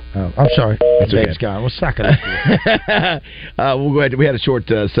 He's not. Oh, I'm sorry. That's Dave's gone. We'll suck it up. We'll go ahead. We had a short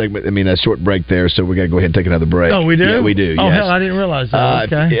segment. A short break there, so we got to go ahead and take another break. Oh, we do. Yeah, we do. Oh, yes. hell, I didn't realize that.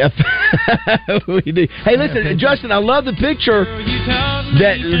 Okay. Yep. We do. Hey, listen, Justin. I love the picture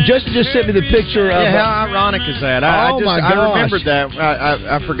that Justin just sent me. The picture. Of, how ironic is that? My gosh. I remembered that.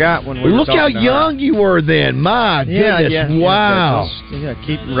 I forgot when we were talking. Look how young you were then. My goodness. Yeah. Wow.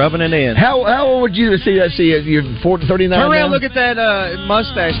 Keep rubbing it in. How old would you see? You're 39. Turn around. Look at that.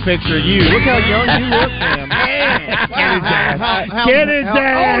 Mustache picture of you. Look how young you look, man. Get it,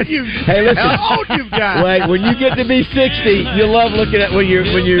 Dad. Hey, listen. How old you've got? Wait, when you get to be 60, you'll love looking at when you're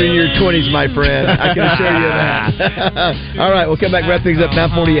in your 20s, my friend. I can assure you that. All right, we'll come back, wrap things up.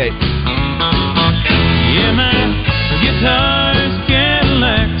 9:48. Yeah, man. Guitars,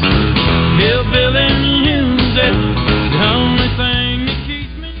 Cadillacs, hillbilly music. The only thing that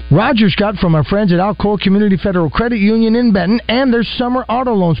keeps me. Roger Scott from our friends at Alcoa Community Federal Credit Union in Benton and their summer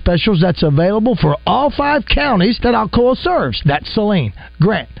auto loan specials that's available for all 5 counties that Alcoa serves. That's Saline,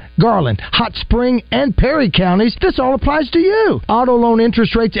 Grant, Garland, Hot Spring, and Perry counties. This all applies to you. Auto loan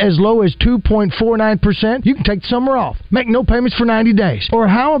interest rates as low as 2.49%. You can take the summer off. Make no payments for 90 days. Or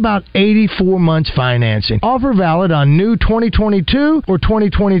how about 84 months financing? Offer valid on new 2022 or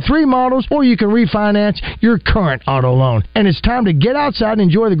 2023 models, or you can refinance your current auto loan. And it's time to get outside and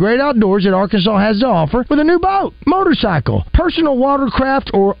enjoy the great outdoors that Arkansas has to offer with a new boat, motorcycle, personal watercraft,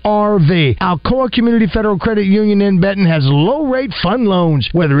 or RV. Alcoa Community Federal Credit Union in Benton has low-rate fun loans,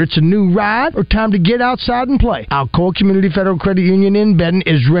 whether it's a new ride or time to get outside and play. Alcoa Community Federal Credit Union in Benton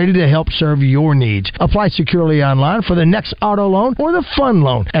is ready to help serve your needs. Apply securely online for the next auto loan or the fun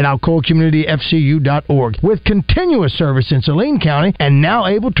loan at alcoacommunityfcu.org. With continuous service in Saline County and now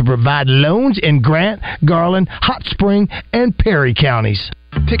able to provide loans in Grant, Garland, Hot Spring, and Perry counties.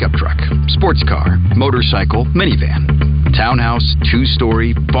 Pickup truck, sports car, motorcycle, minivan, townhouse,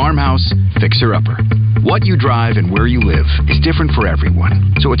 2-story, farmhouse, fixer-upper. What you drive and where you live is different for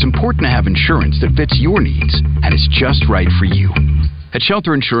everyone, so it's important to have insurance that fits your needs and is just right for you. At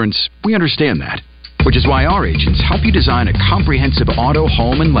Shelter Insurance, we understand that, which is why our agents help you design a comprehensive auto,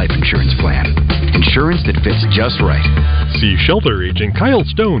 home, and life insurance plan. Insurance that fits just right. See Shelter Agent Kyle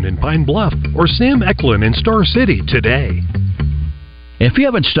Stone in Pine Bluff or Sam Eklund in Star City today. If you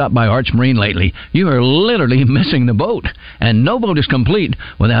haven't stopped by Arch Marine lately, you are literally missing the boat. And no boat is complete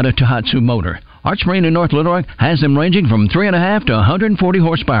without a Tohatsu motor. Arch Marine in North Little Rock has them ranging from 3.5 to 140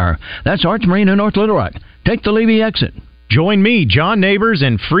 horsepower. That's Arch Marine in North Little Rock. Take the Levy exit. Join me, John Neighbors,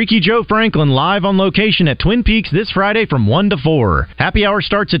 and Freaky Joe Franklin live on location at Twin Peaks this Friday from 1 to 4. Happy hour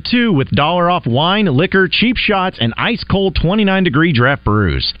starts at 2 with $1 off wine, liquor, cheap shots, and ice-cold 29-degree draft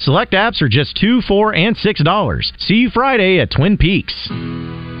brews. Select apps are just $2, $4, and $6. See you Friday at Twin Peaks.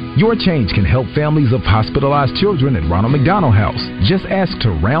 Your change can help families of hospitalized children at Ronald McDonald House. Just ask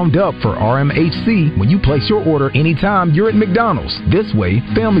to round up for RMHC when you place your order anytime you're at McDonald's. This way,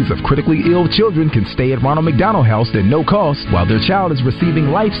 families of critically ill children can stay at Ronald McDonald House at no cost while their child is receiving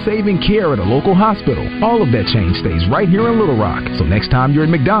life-saving care at a local hospital. All of that change stays right here in Little Rock. So next time you're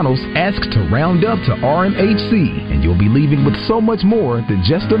at McDonald's, ask to round up to RMHC, and you'll be leaving with so much more than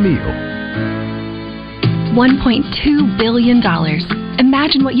just a meal. $1.2 billion.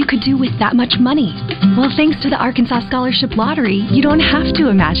 Imagine what you could do with that much money. Well, thanks to the Arkansas Scholarship Lottery, you don't have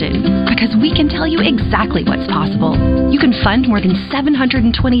to imagine, because we can tell you exactly what's possible. You can fund more than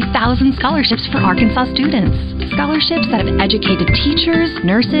 720,000 scholarships for Arkansas students. Scholarships that have educated teachers,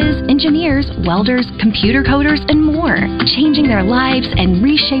 nurses, engineers, welders, computer coders, and more, changing their lives and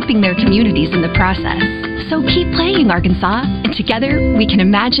reshaping their communities in the process. So keep playing, Arkansas, and together we can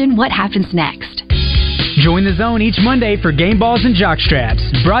imagine what happens next. Join the Zone each Monday for Game Balls and Jock Straps.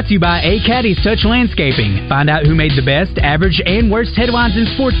 Brought to you by A. Caddy's Touch Landscaping. Find out who made the best, average, and worst headlines in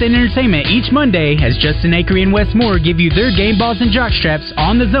sports and entertainment each Monday as Justin Akery and Wes Moore give you their Game Balls and Jock Straps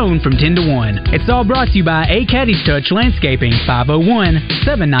on the Zone from 10 to 1. It's all brought to you by A. Caddy's Touch Landscaping,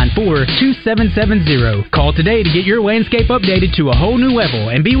 501-794-2770. Call today to get your landscape updated to a whole new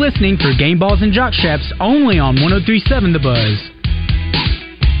level and be listening for Game Balls and Jock Straps only on 103.7 The Buzz.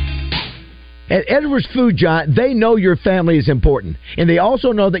 At Edwards Food Giant, they know your family is important, and they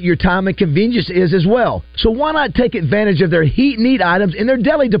also know that your time and convenience is as well. So why not take advantage of their heat and eat items in their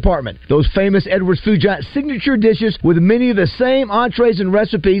deli department? Those famous Edwards Food Giant signature dishes with many of the same entrees and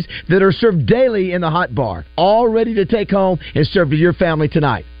recipes that are served daily in the hot bar, all ready to take home and serve to your family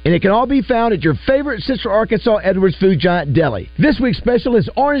tonight. And it can all be found at your favorite Central Arkansas Edwards Food Giant deli. This week's special is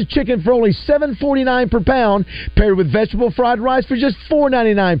orange chicken for only $7.49 per pound, paired with vegetable fried rice for just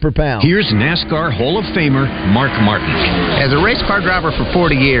 $4.99 per pound. Here's NASCAR Hall of Famer Mark Martin. As a race car driver for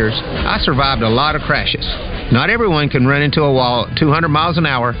 40 years, I survived a lot of crashes. Not everyone can run into a wall at 200 miles an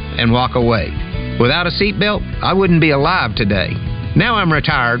hour and walk away. Without a seatbelt, I wouldn't be alive today. Now I'm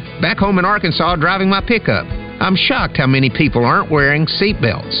retired, back home in Arkansas driving my pickup. I'm shocked how many people aren't wearing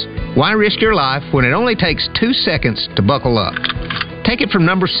seatbelts. Why risk your life when it only takes 2 seconds to buckle up? Take it from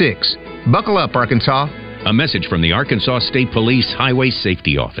number 6. Buckle up, Arkansas. A message from the Arkansas State Police Highway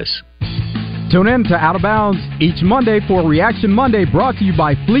Safety Office. Tune in to Out of Bounds each Monday for Reaction Monday, brought to you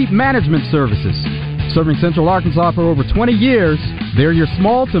by Fleet Management Services. Serving Central Arkansas for over 20 years, they're your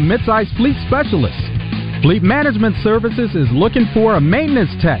small to mid-sized fleet specialists. Fleet Management Services is looking for a maintenance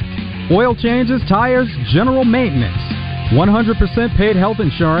tech. Oil changes, tires, general maintenance. 100% paid health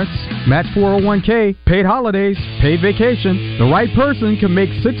insurance, match 401k, paid holidays, paid vacation. The right person can make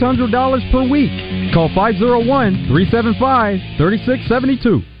 $600 per week. Call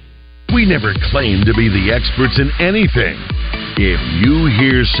 501-375-3672. We never claim to be the experts in anything. If you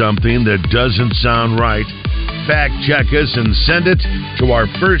hear something that doesn't sound right, fact check us and send it to our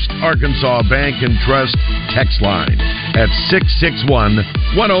First Arkansas Bank and Trust text line at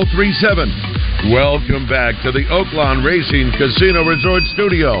 661-1037. Welcome back to the Oaklawn Racing Casino Resort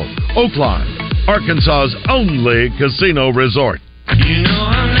Studio. Oaklawn, Arkansas's only casino resort.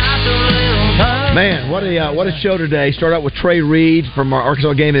 Man, what a show today. Start out with Trey Reed from our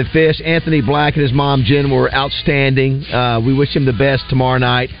Arkansas Game and Fish. Anthony Black and his mom Jen were outstanding. We wish him the best tomorrow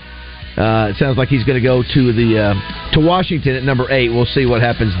night. It sounds like he's going to go to Washington at number 8. We'll see what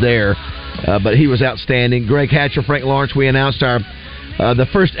happens there. But he was outstanding. Greg Hatcher, Frank Lawrence. We announced the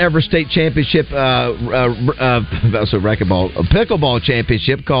first ever state championship, pickleball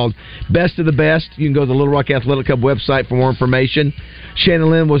championship called Best of the Best. You can go to the Little Rock Athletic Club website for more information.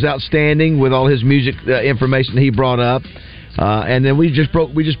 Shannon Lynn was outstanding with all his music information he brought up. And then we talked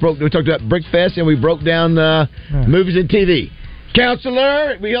about Brickfest, and we broke down movies and TV.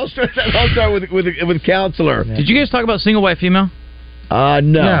 Counselor, we all start with Counselor. Did you guys talk about single white female?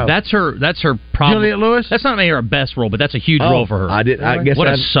 No. That's her problem. Juliette Lewis? That's not maybe her best role, but that's a huge role for her. I guess what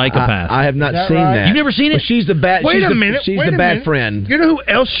a psychopath. I have not seen that. You've never seen it? Well, she's the bad. Wait a minute. She's the bad friend. You know who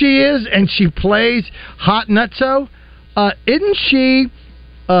else she is? And she plays Hot Nutso. Isn't she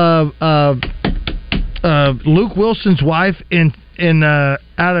Luke Wilson's wife in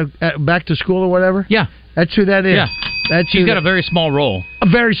Back to School or whatever? Yeah. That's who that is. Yeah. She's got a very small role. A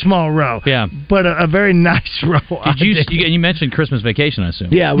very small role. Yeah. But a very nice role. You mentioned Christmas Vacation, I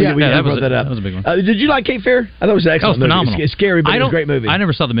assume. Yeah, we brought that up. That was a big one. Did you like Cape Fear? I thought it was an excellent movie. Phenomenal. It's scary, but it's a great movie. I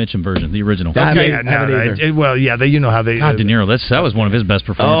never saw the Mitchum version, the original. Well, yeah, you know how they... God, De Niro, that was one of his best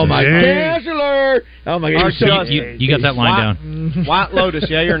performances. Oh, my God. Oh, my God. You got that line down. White Lotus,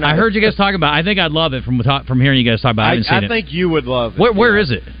 yeah, you're not. I heard you guys talk about it. I think I'd love it from hearing you guys talk about it. I haven't seen it. I think you would love it. Where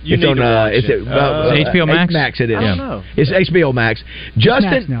is it? It's on HBO Max? Max, it is. I don't know. It's HBO Max.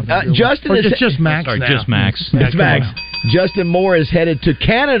 Justin is just Max. Sorry, now. just Max. It's Max. Justin Moore is headed to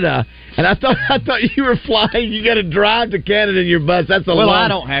Canada, and I thought you were flying. You got to drive to Canada in your bus. That's a long. I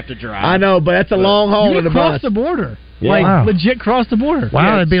don't have to drive. I know, but that's a long haul in the bus. Cross the border. Yeah. Legit cross the border.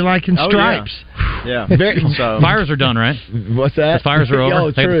 Wow, it'd be like in Stripes. Yeah. Fires are done, right? What's that? The fires are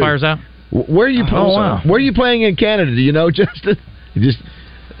over. Take the fires out. Where are you? Where are you playing in Canada? Do you know, Justin?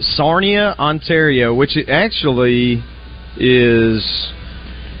 Sarnia, Ontario, which actually is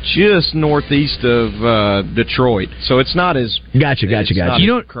just northeast of Detroit, so it's not as gotcha. You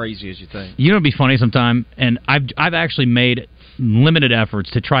know, crazy as you think. You know, it'd be funny sometime, and I've actually made limited efforts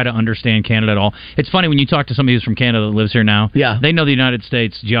to try to understand Canada at all. It's funny when you talk to somebody who's from Canada that lives here now. Yeah, they know the United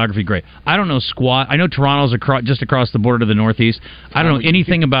States geography great. I don't know squat. I know Toronto's just across the border to the northeast. I don't know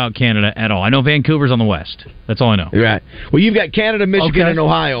anything about Canada at all. I know Vancouver's on the west. That's all I know. Right. Well, you've got Canada, Michigan, and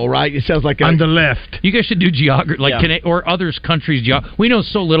Ohio, right? It sounds like on the left. You guys should do geography, or others countries. We know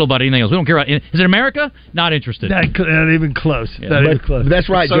so little about anything else. We don't care about. Is it America? Not interested. Not even close. Yeah. Not even close. That's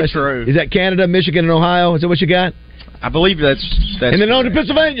right. So true. Is that Canada, Michigan, and Ohio? Is that what you got? I believe that's and then on to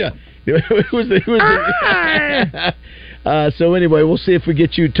Pennsylvania. So anyway, we'll see if we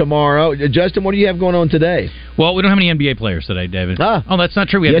get you tomorrow. Justin, what do you have going on today? Well, we don't have any NBA players today, David. Oh, that's not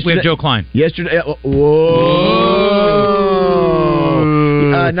true. We have Joe Klein. Yesterday. Whoa.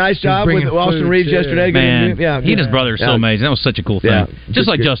 Nice job with Austin Reeves yesterday. Man, he and his brother are so amazing. That was such a cool thing. Yeah, just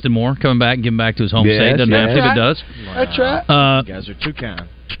like Justin Moore coming back and giving back to his home state. Doesn't have to, but it does. That's right. You guys are too kind.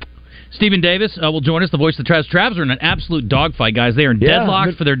 Stephen Davis will join us, the voice of the Travs. Travs are in an absolute dogfight, guys. They are in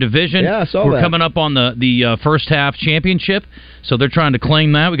deadlock for their division. Yeah, I saw We're coming up on the first half championship, so they're trying to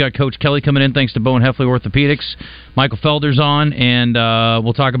claim that. We got Coach Kelly coming in, thanks to Bowen Heffley Orthopedics. Michael Felder's on, and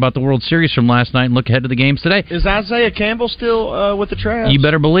we'll talk about the World Series from last night and look ahead to the games today. Is Isaiah Campbell still with the Travs? You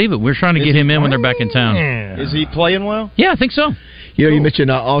better believe it. We're trying to get him in when they're back in town. Is he playing well? Yeah, I think so. You know, you mentioned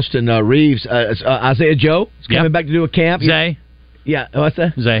Austin Reeves. Isaiah Joe is coming back to do a camp. Zay. Yeah, what's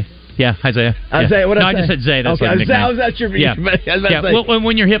that? Zay. Yeah, Isaiah. Isaiah, what I just said Zay. That's okay. like a nickname. That's your yeah. Well,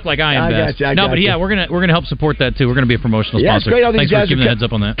 when you're hip like I am, I got you. We're gonna help support that too. We're gonna be a promotional sponsor. It's great. All these Thanks guys for giving the heads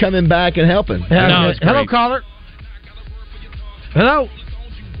up on that. Coming back and helping. Hello, caller. Hello.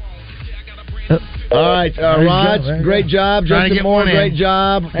 All right, Rod, great job. Justin Moore, great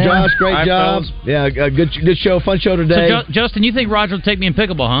job. Josh, great job. Yeah, good show, fun show today. So, Justin, you think Roger will take me in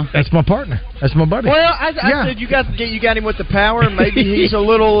pickleball, huh? That's my partner. That's my buddy. Well, I said you got him with the power, and maybe he's a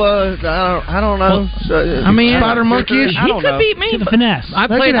little. I don't know. Spider monkey. He could beat me. The finesse. I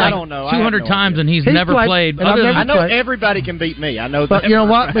played 200 times, and he's never played. I know everybody can beat me. I know that. But you know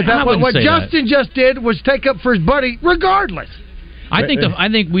what? But what Justin just did was take up for his buddy, regardless. I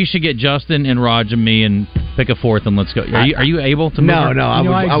think we should get Justin and Raj and me and pick a fourth and let's go. Are you able to? No.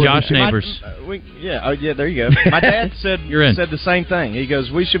 Josh Neighbors. There you go. My dad said the same thing. He goes,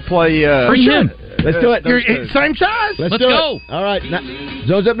 we should play. Bring him. Let's do it. Same size. Let's go. All right.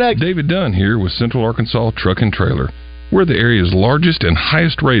 Zone's up next. David Dunn here with Central Arkansas Truck and Trailer. We're the area's largest and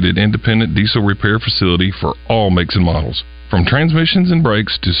highest rated independent diesel repair facility for all makes and models, from transmissions and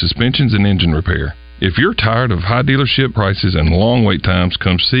brakes to suspensions and engine repair. If you're tired of high dealership prices and long wait times,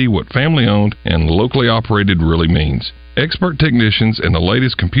 come see what family-owned and locally operated really means. Expert technicians and the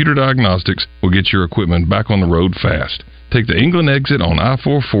latest computer diagnostics will get your equipment back on the road fast. Take the England exit on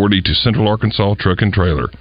I-440 to Central Arkansas Truck and Trailer.